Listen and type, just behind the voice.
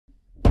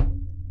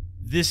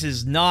this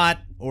is not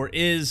or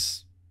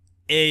is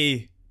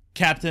a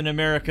Captain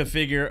America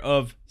figure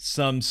of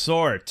some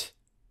sort.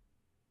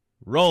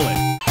 Roll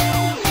it.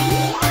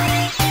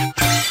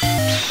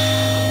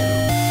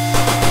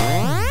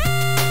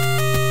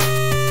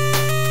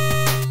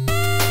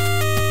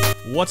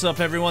 What's up,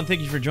 everyone?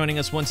 Thank you for joining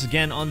us once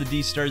again on the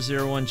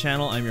Dstar01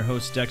 channel. I'm your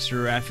host,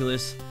 Dexter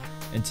Arafiles,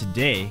 and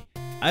today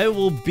I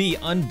will be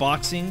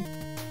unboxing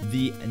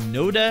the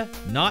NOTA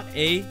Not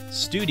A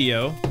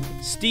Studio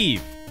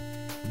Steve.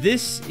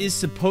 This is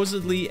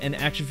supposedly an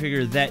action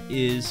figure that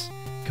is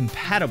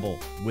compatible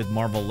with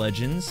Marvel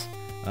Legends,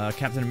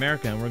 Captain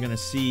America, and we're going to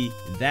see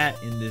that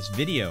in this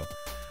video.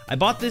 I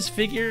bought this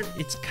figure.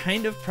 It's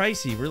kind of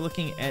pricey. We're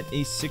looking at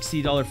a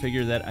 $60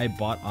 figure that I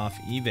bought off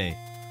eBay.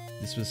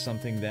 This was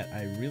something that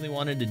I really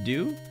wanted to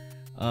do,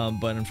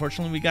 but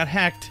unfortunately we got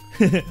hacked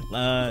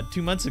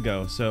 2 months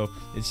ago, so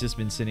it's just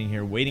been sitting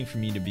here waiting for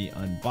me to be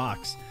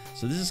unboxed.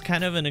 So this is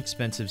kind of an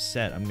expensive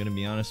set, I'm going to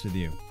be honest with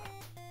you.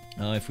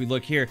 If we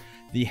look here,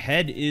 the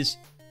head is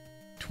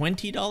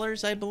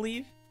 $20, I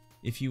believe,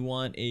 if you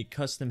want a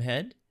custom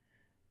head.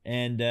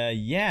 And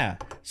yeah,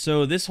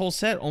 so this whole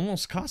set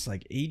almost costs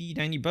like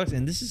 80-90 bucks,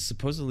 and this is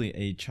supposedly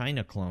a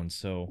China clone,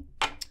 so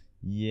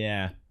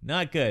yeah,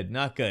 not good,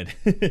 not good.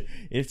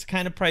 It's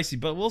kind of pricey,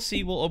 but we'll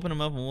see. We'll open them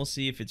up and we'll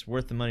see if it's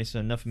worth the money. So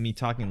enough of me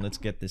talking. Let's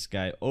get this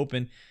guy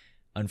open.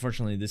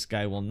 Unfortunately, this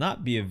guy will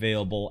not be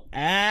available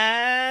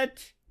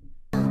at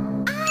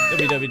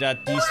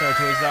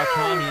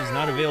www.dstar01toys.com. He's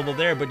not available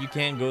there, but you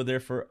can go there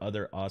for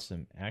other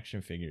awesome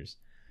action figures.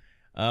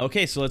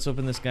 Okay, so let's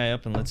open this guy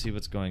up and let's see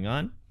what's going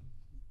on.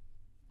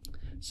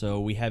 So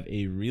we have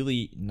a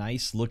really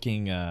nice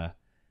looking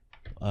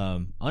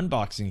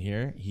unboxing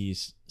here.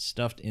 He's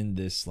stuffed in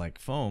this like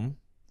foam.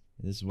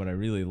 This is what I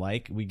really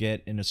like. We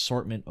get an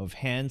assortment of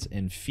hands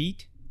and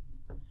feet,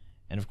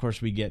 and of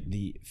course we get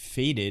the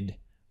faded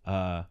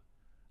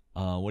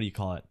what do you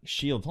call it,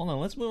 shield. Hold on,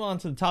 let's move on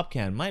to the top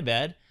can. My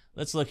bad.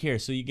 Let's look here.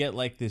 So you get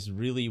like this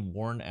really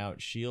worn out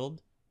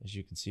shield, as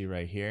you can see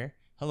right here.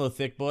 Hello,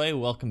 thick boy,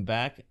 welcome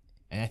back.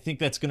 And I think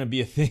that's going to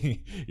be a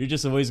thing. You're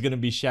just always going to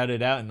be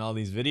shouted out in all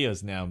these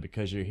videos now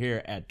because you're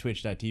here at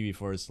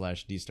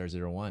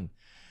twitch.tv/Dstar01.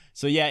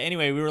 So yeah,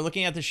 anyway, we were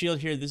looking at the shield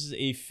here. This is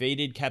a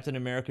faded Captain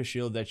America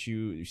shield that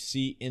you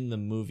see in the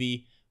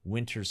movie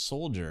Winter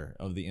Soldier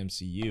of the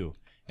MCU.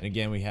 And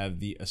again, we have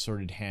the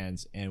assorted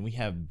hands, and we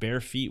have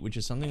bare feet, which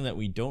is something that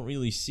we don't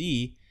really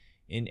see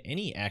in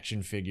any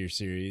action figure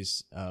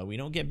series. We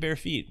don't get bare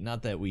feet.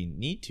 Not that we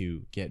need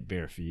to get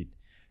bare feet.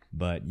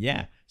 But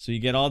yeah, so you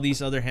get all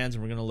these other hands,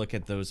 and we're going to look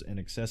at those and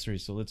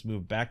accessories. So let's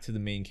move back to the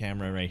main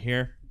camera right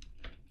here.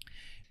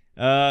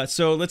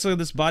 So let's look at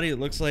this body. It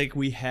looks like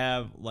we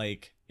have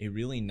like a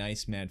really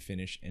nice matte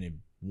finish and a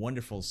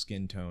wonderful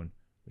skin tone,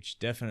 which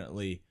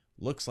definitely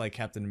looks like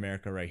Captain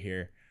America right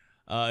here.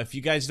 If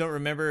you guys don't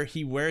remember,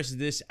 he wears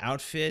this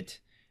outfit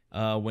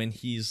when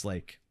he's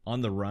like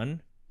on the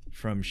run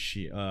from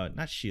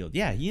not Shield.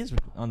 Yeah, he is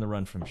on the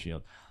run from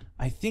Shield.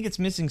 I think it's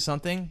missing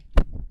something.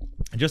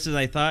 Just as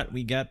I thought,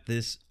 we got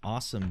this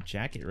awesome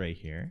jacket right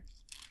here.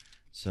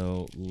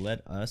 So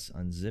let us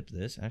unzip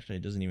this. Actually,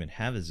 it doesn't even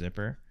have a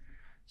zipper.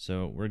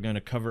 So we're going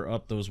to cover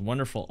up those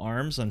wonderful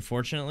arms,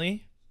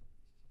 unfortunately.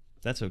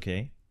 That's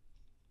okay.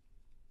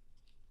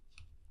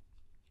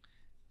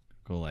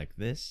 Go like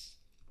this.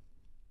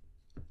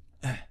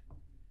 And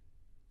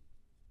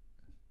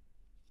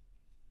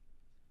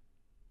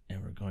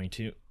we're going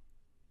to...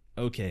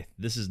 Okay,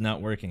 this is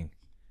not working.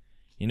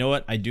 You know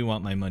what? I do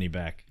want my money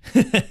back.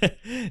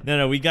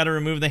 No, we got to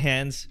remove the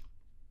hands.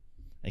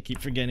 I keep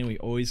forgetting we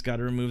always got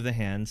to remove the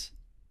hands.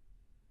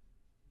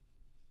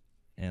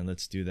 And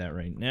let's do that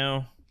right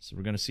now. So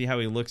we're going to see how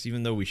he looks,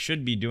 even though we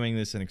should be doing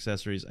this in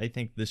accessories. I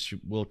think this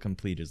will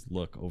complete his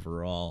look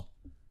overall.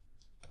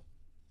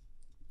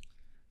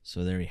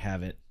 So there we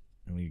have it.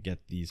 And we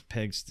get these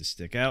pegs to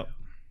stick out.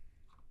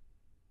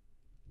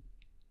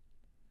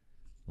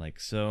 Like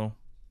so.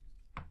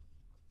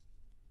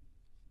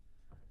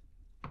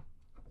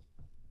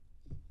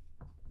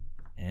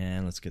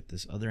 And let's get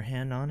this other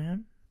hand on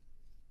him.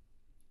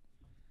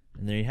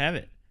 And there you have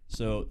it.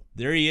 So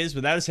there he is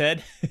without his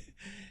head.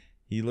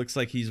 He looks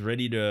like he's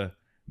ready to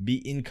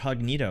be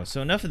incognito.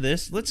 So enough of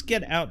this. Let's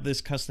get out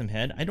this custom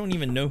head. I don't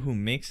even know who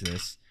makes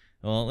this.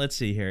 Well, let's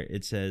see here.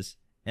 It says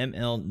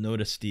ML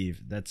NOTA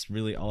Steve. That's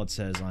really all it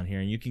says on here.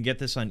 And you can get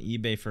this on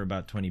eBay for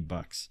about 20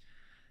 bucks.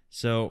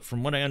 So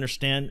from what I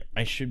understand,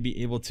 I should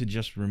be able to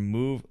just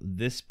remove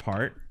this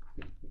part.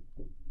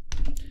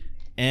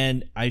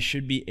 And I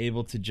should be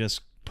able to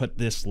just put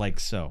this like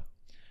so.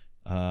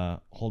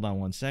 Hold on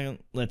one second.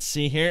 Let's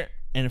see here.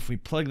 And if we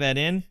plug that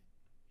in.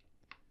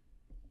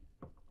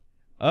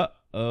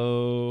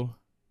 Uh-oh.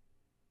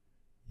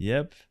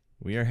 Yep.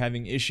 We are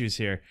having issues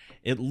here.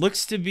 It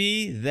looks to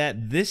be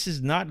that this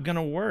is not going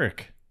to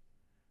work.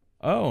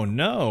 Oh,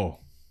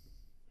 no.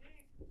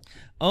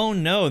 Oh,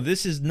 no.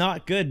 This is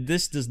not good.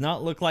 This does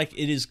not look like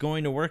it is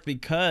going to work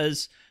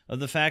because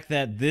of the fact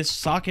that this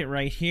socket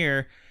right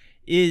here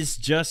is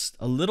just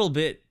a little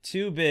bit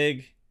too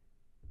big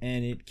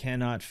and it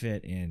cannot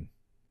fit in.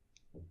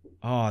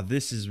 Oh,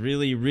 this is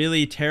really,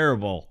 really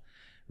terrible.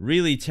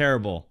 Really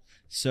terrible.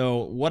 So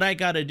what I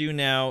gotta do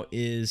now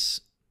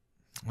is,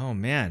 oh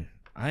man,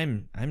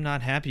 I'm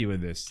not happy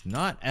with this.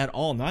 Not at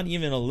all. Not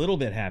even a little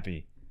bit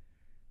happy.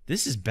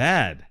 This is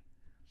bad.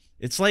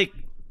 It's like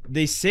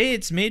they say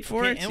it's made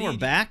for it, and we're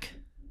back.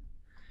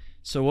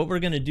 So what we're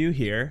gonna do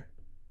here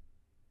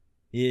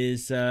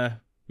is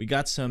we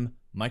got some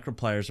micro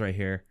pliers right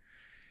here.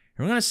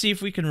 And we're gonna see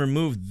if we can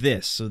remove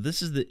this. So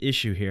this is the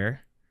issue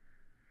here.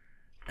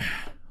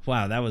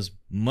 Wow, that was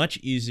much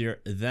easier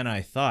than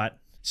I thought.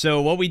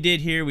 So what we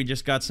did here, we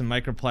just got some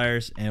micro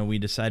pliers and we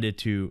decided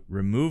to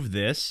remove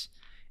this,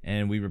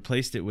 and we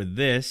replaced it with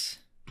this,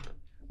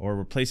 or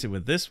replace it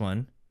with this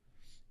one,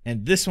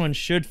 and this one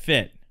should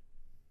fit.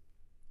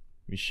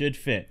 We should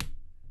fit.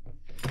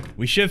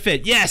 We should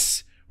fit.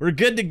 Yes! We're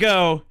good to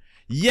go.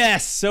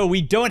 Yes! So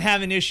we don't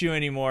have an issue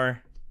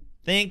anymore.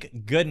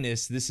 Thank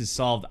goodness this is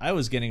solved. I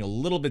was getting a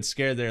little bit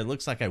scared there. It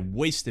looks like I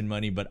wasted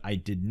money, but I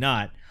did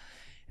not.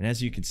 And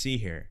as you can see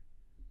here,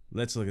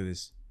 let's look at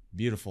this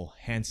beautiful,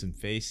 handsome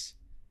face.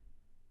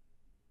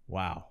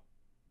 Wow.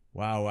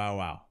 Wow, wow,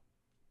 wow.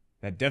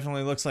 That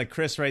definitely looks like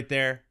Chris right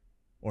there,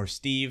 or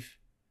Steve.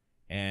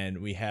 And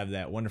we have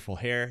that wonderful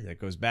hair that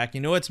goes back.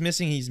 You know what's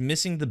missing? He's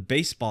missing the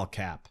baseball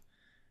cap.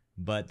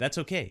 But that's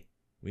okay.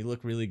 We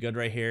look really good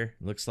right here.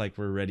 Looks like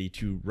we're ready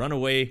to run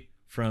away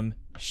from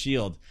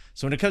S.H.I.E.L.D.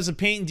 So when it comes to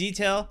paint and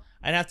detail,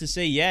 I'd have to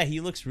say, yeah,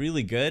 he looks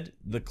really good.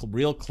 The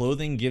real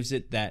clothing gives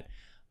it that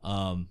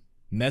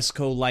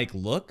Mezco-like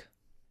look.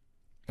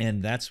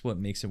 And that's what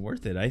makes it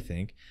worth it, I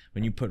think.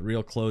 When you put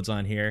real clothes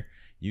on here,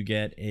 you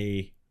get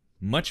a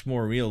much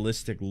more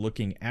realistic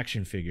looking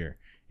action figure.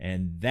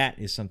 And that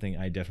is something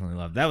I definitely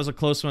love. That was a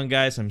close one,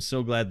 guys. I'm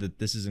so glad that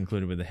this is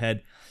included with the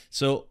head.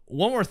 So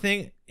one more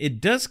thing.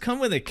 It does come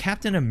with a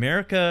Captain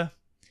America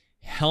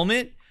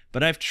helmet,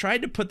 but I've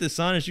tried to put this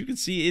on. As you can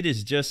see, it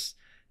is just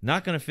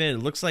not going to fit. It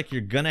looks like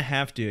you're going to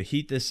have to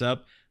heat this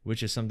up,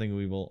 which is something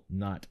we will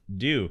not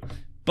do.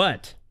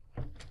 But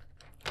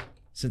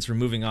since we're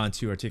moving on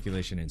to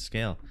articulation and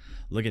scale,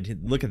 look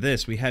at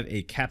this. We have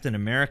a Captain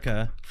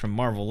America from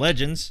Marvel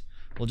Legends.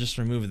 We'll just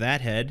remove that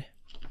head.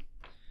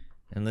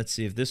 And let's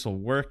see if this will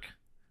work.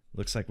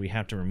 Looks like we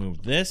have to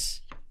remove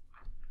this.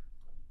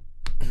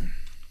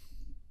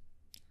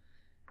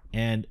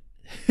 And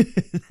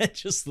that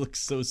just looks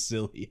so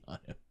silly on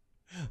him.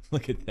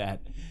 Look at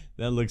that.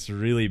 That looks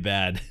really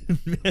bad.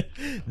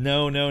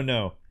 No, no,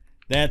 no.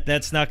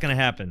 That's not gonna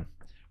happen.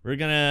 We're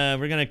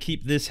gonna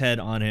keep this head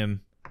on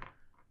him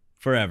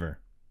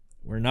forever.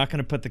 We're not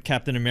gonna put the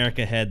Captain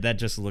America head. That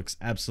just looks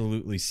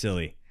absolutely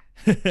silly.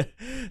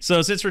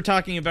 So since we're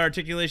talking about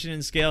articulation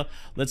and scale,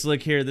 let's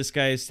look here. This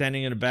guy is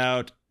standing at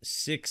about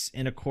 6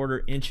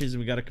 1/4 inches, and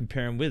we got to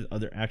compare him with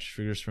other action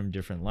figures from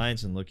different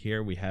lines. And look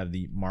here, we have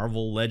the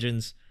Marvel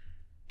Legends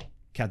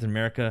Captain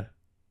America,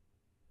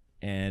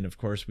 and of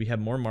course we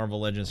have more Marvel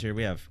Legends here.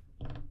 We have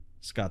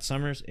Scott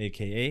Summers,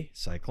 aka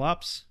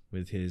Cyclops,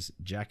 with his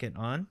jacket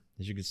on.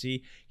 As you can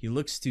see, he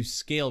looks to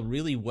scale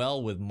really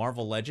well with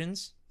Marvel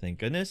Legends, thank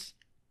goodness.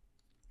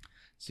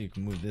 So you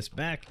can move this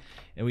back.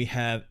 And we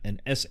have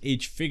an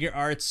SH Figure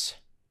Arts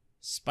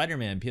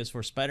Spider-Man,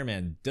 PS4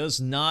 Spider-Man.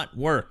 Does not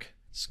work.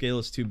 Scale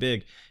is too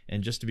big.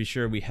 And just to be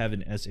sure, we have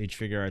an SH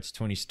Figure Arts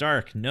Tony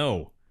Stark.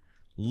 No.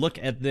 Look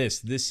at this.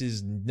 This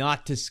is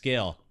not to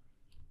scale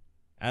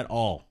at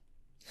all.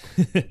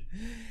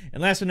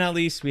 And last but not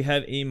least, we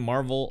have a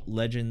Marvel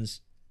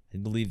Legends, I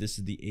believe this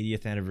is the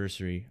 80th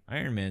anniversary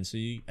Iron Man. So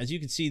as you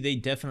can see, they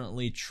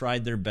definitely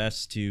tried their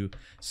best to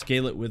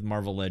scale it with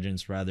Marvel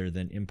Legends rather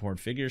than import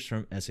figures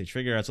from SH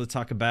Figure Arts. Let's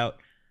talk about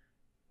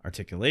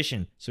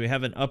articulation. So we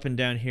have an up and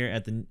down here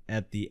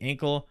at the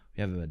ankle.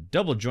 We have a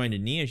double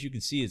jointed knee. As you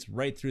can see, it's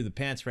right through the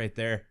pants right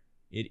there.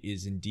 It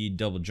is indeed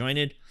double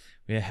jointed.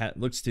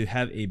 Looks to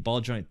have a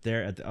ball joint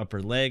there at the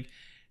upper leg.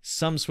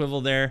 Some swivel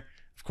there.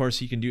 Of course,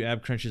 he can do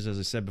ab crunches, as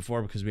I said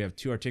before, because we have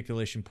 2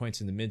 articulation points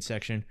in the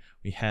midsection.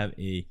 We have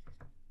a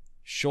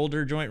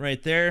shoulder joint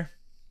right there.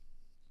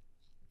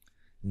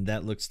 And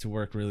that looks to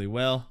work really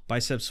well.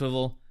 Bicep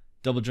swivel,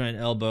 double joint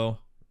elbow,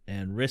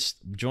 and wrist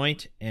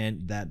joint.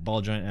 And that ball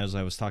joint, as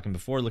I was talking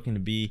before, looking to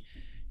be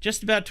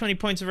just about 20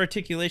 points of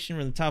articulation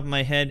from the top of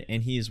my head.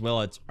 And he is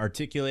well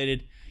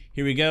articulated.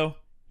 Here we go.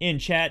 In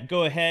chat,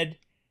 go ahead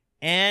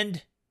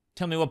and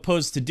tell me what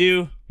pose to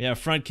do. We have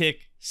front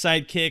kick,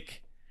 side kick.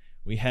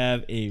 We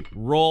have a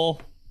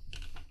roll.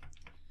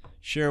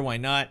 Sure, why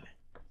not?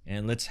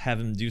 And let's have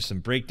him do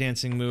some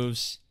breakdancing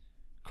moves.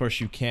 Of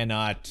course, you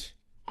cannot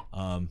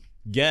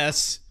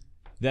guess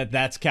that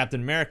that's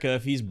Captain America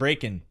if he's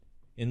breaking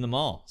in the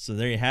mall. So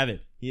there you have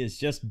it. He has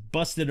just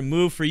busted a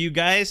move for you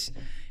guys.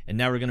 And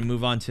now we're going to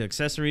move on to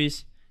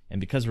accessories.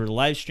 And because we're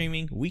live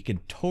streaming, we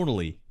could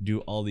totally do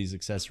all these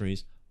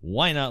accessories.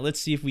 Why not?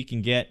 Let's see if we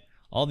can get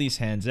all these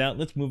hands out.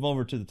 Let's move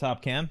over to the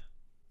top cam.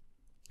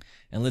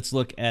 And let's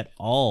look at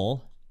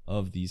all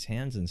of these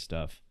hands and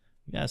stuff.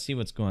 We gotta see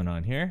what's going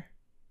on here.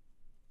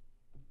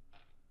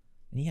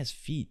 And he has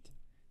feet.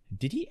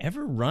 Did he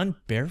ever run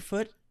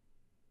barefoot?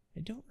 I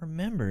don't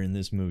remember in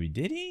this movie.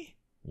 Did he?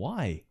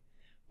 Why?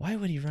 Why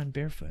would he run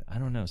barefoot? I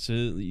don't know. So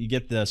you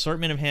get the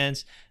assortment of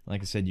hands.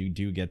 Like I said, you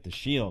do get the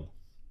shield.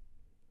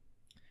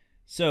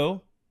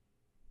 So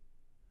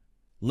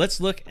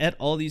let's look at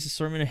all these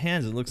assortment of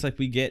hands. It looks like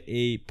we get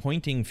a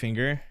pointing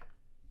finger.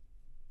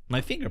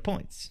 My finger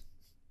points.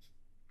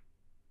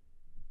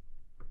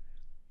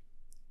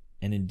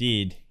 And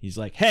indeed, he's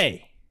like,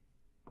 hey,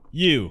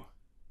 you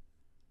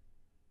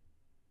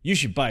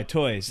should buy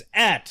toys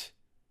at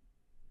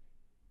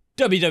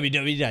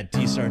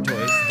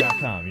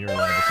www.dstar01toys.com. Your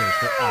reliable source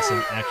for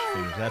awesome action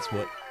figures. That's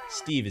what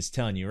Steve is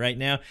telling you right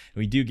now.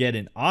 We do get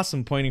an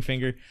awesome pointing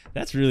finger.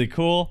 That's really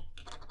cool.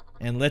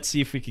 And let's see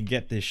if we can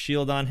get this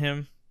shield on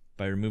him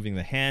by removing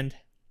the hand.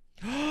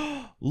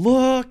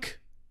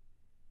 Look!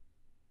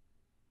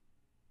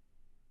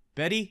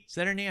 Betty? Is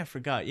that her name? I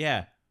forgot.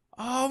 Yeah.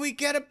 Oh, we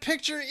get a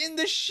picture in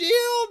the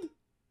shield!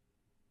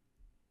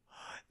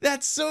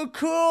 That's so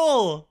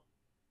cool!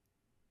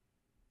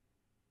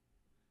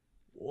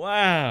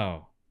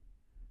 Wow.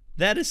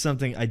 That is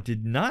something I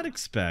did not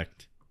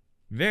expect.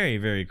 Very,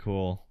 very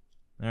cool.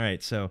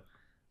 Alright, so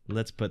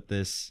let's put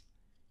this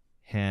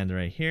hand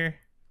right here.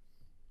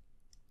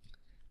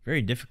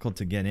 Very difficult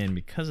to get in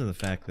because of the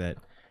fact that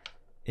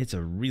it's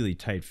a really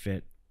tight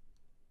fit.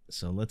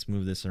 So let's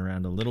move this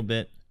around a little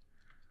bit.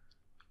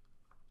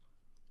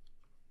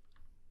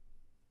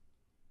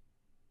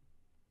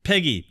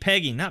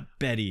 Peggy, not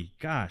Betty.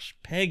 Gosh,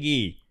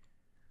 Peggy.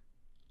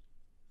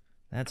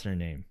 That's her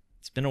name.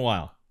 It's been a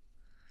while.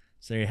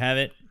 So there you have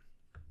it.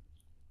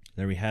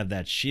 There we have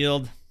that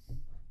shield.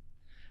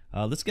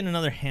 Let's get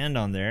another hand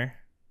on there.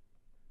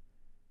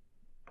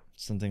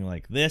 Something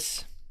like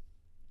this.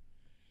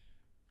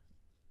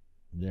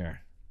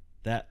 There.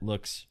 That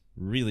looks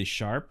really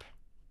sharp.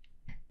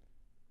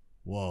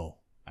 Whoa.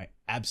 I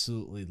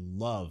absolutely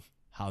love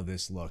how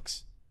this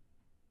looks.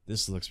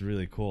 This looks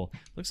really cool.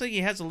 Looks like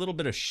he has a little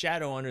bit of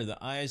shadow under the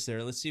eyes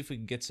there. Let's see if we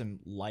can get some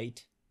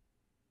light.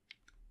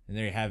 And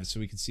there you have it, so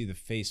we can see the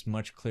face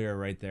much clearer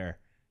right there.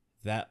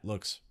 That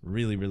looks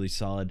really, really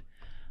solid.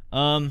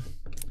 You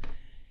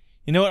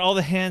know what? All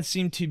the hands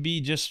seem to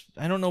be just...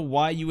 I don't know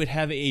why you would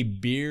have a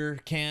beer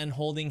can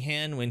holding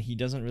hand when he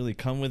doesn't really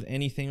come with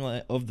anything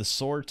of the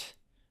sort.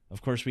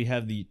 Of course, we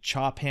have the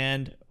chop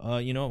hand.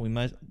 You know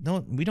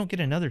what? We don't get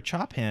another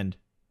chop hand.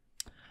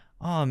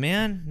 Oh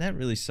man, that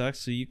really sucks.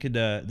 So you could...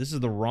 this is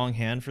the wrong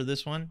hand for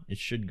this one. It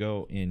should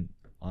go in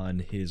on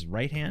his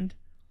right hand.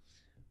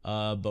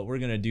 But we're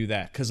gonna do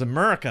that because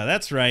America.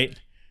 That's right.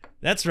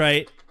 That's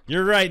right.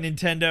 You're right,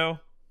 Nintendo.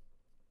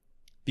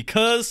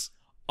 Because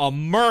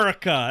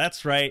America.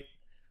 That's right.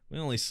 We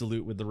only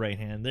salute with the right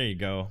hand. There you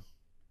go.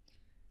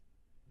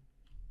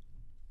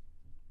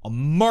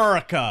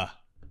 America.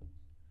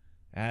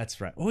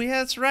 That's right. Oh yeah,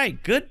 that's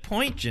right. Good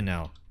point,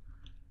 Janelle.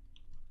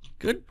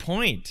 Good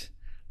point.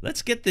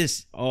 Let's get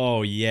this.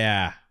 Oh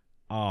yeah.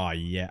 Oh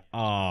yeah.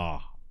 Oh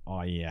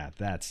yeah.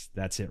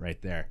 That's it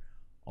right there.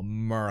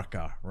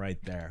 America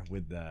right there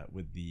with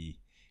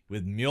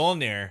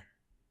Mjolnir.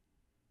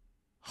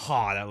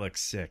 Oh, that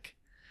looks sick.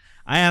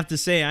 I have to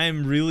say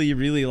I'm really,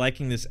 really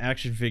liking this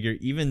action figure,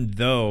 even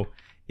though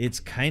it's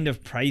kind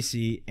of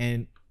pricey.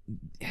 And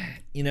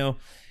you know,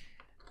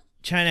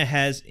 China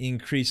has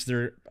increased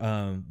their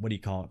what do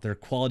you call it? Their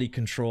quality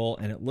control,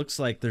 and it looks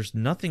like there's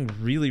nothing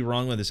really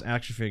wrong with this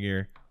action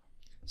figure.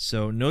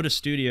 So NOTA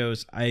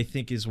Studios, I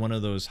think, is one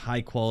of those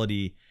high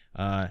quality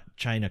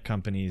China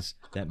companies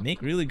that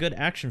make really good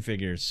action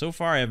figures. So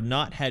far, I have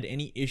not had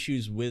any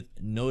issues with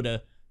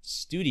NOTA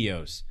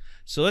Studios.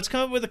 So let's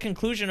come up with a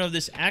conclusion of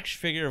this action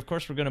figure. Of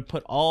course, we're going to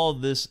put all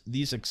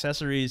these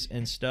accessories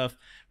and stuff.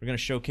 We're going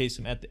to showcase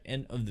them at the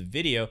end of the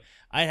video.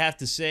 I have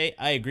to say,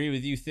 I agree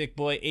with you, Thick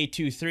Boy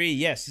 823.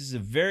 Yes, this is a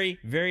very,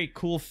 very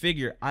cool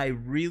figure. I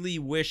really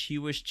wish he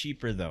was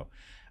cheaper, though.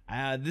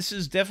 This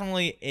is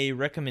definitely a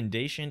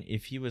recommendation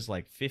if he was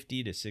like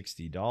 $50 to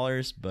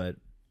 $60, but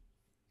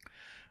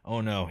oh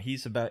no,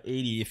 he's about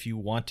 $80 if you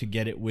want to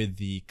get it with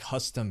the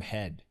custom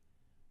head.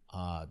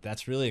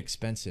 That's really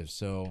expensive,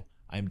 so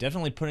I'm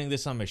definitely putting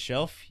this on my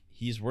shelf.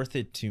 He's worth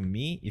it to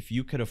me. If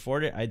you could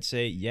afford it, I'd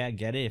say yeah,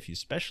 get it.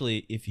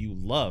 Especially if you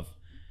love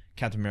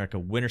Captain America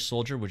Winter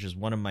Soldier, which is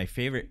one of my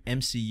favorite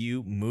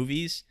MCU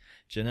movies.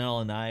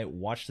 Janelle and I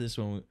watched this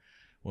when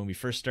we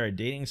first started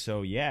dating,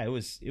 so yeah, it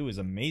was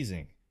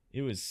amazing.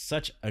 It was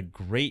such a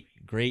great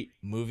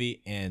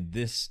movie, and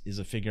this is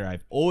a figure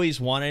I've always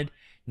wanted.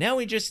 Now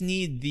we just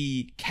need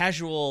the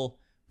casual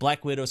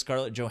Black Widow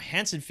Scarlett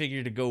Johansson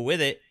figure to go with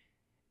it,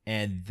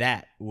 and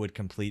that would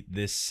complete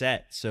this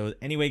set. So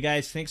anyway,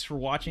 guys, thanks for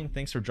watching.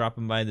 Thanks for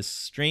dropping by the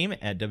stream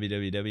at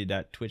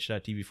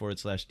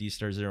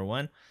www.twitch.tv/Dstar01.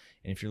 And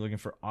if you're looking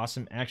for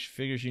awesome action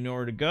figures, you know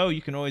where to go.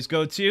 You can always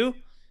go to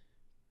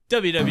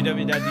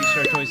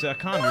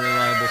www.dstar01toys.com, your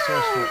reliable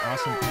source for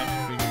awesome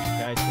action figures.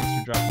 Guys, thanks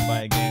for dropping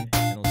by again,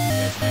 and I'll see you guys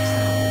next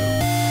time.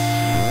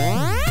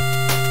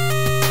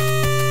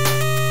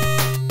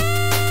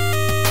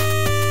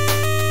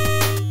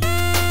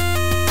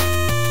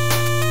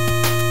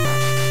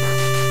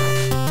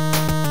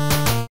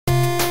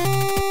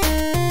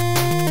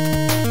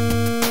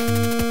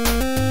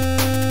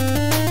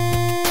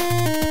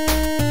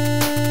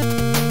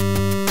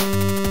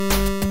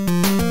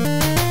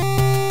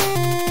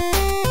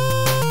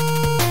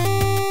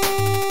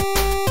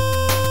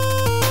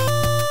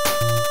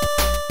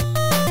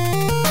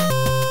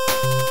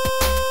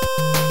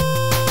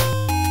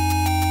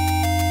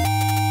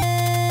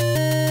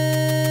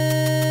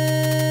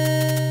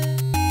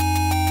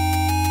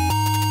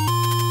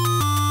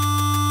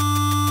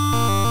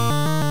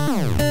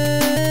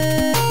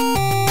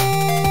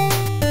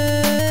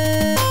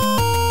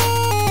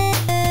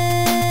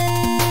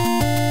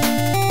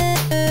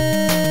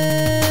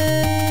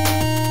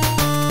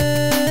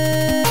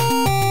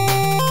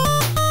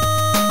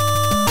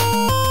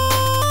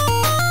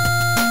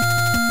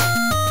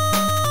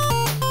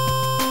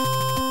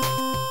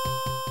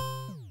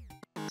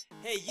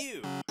 Hey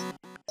you!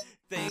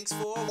 Thanks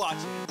for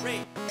watching.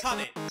 Rate,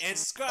 comment, and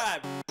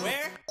subscribe.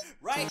 Where?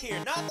 Right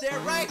here, not there,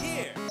 right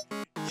here.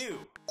 You.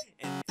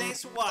 And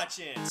thanks for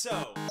watching.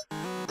 So,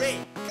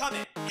 rate,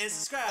 comment, and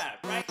subscribe.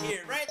 Right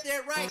here, right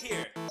there, right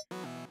here.